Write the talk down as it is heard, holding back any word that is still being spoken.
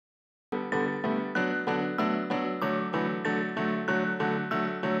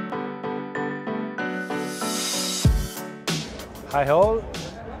Hi all,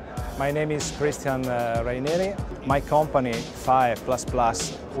 my name is Raineri. My company FAE++,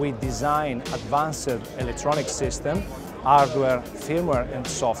 we design advanced electronic system, hardware, firmware and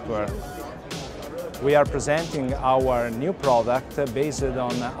software. We are presenting our new product based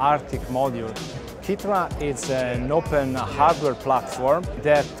on ARTIK module. Kitra is an open hardware platform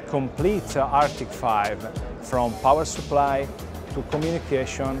that completes ARTIK 5 from power supply to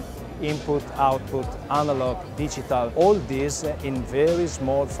communication, input, output, analog, digital, all these in very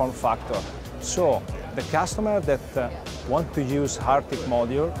small form factor. So the customer that want to use ARTIK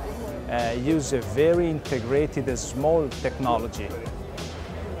module use a very integrated small technology.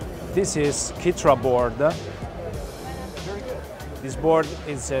 This is Kitra board. This board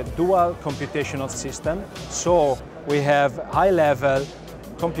is a dual computational system, so we have high-level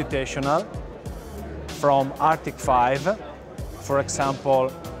computational from ARTIK 5, for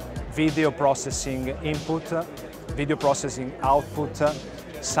example, video processing input, video processing output,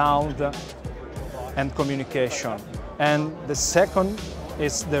 sound and communication. And the second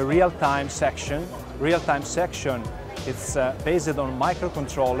is the real-time section. Real-time section is based on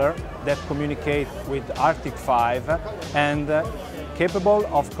microcontroller that communicate with ARTIK 5 and capable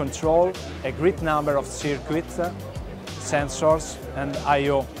of control a great number of circuits, sensors and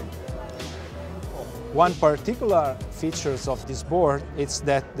I/O. One particular features of this board is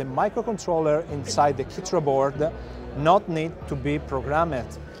that the microcontroller inside the Kitra board not need to be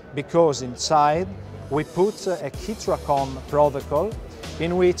programmed, because inside we put a KitraCom protocol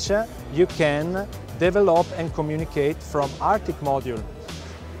in which you can develop and communicate from ARTIK module.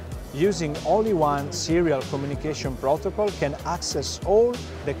 Using only one serial communication protocol can access all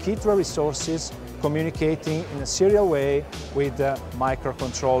the Kitra resources communicating in a serial way with the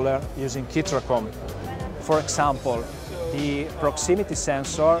microcontroller using KitraCom. For example, the proximity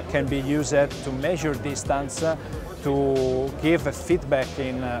sensor can be used to measure distance, to give a feedback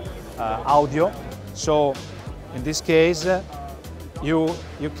in audio. So in this case, you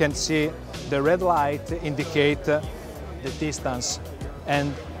can see the red light indicate the distance,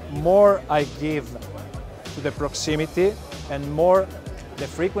 and more I give to the proximity and more the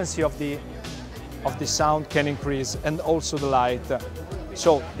frequency of the sound can increase, and also the light.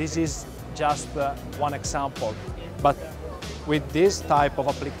 So this is just one example, but with this type of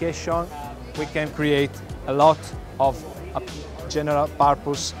application we can create a lot of general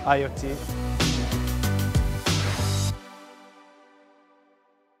purpose IoT.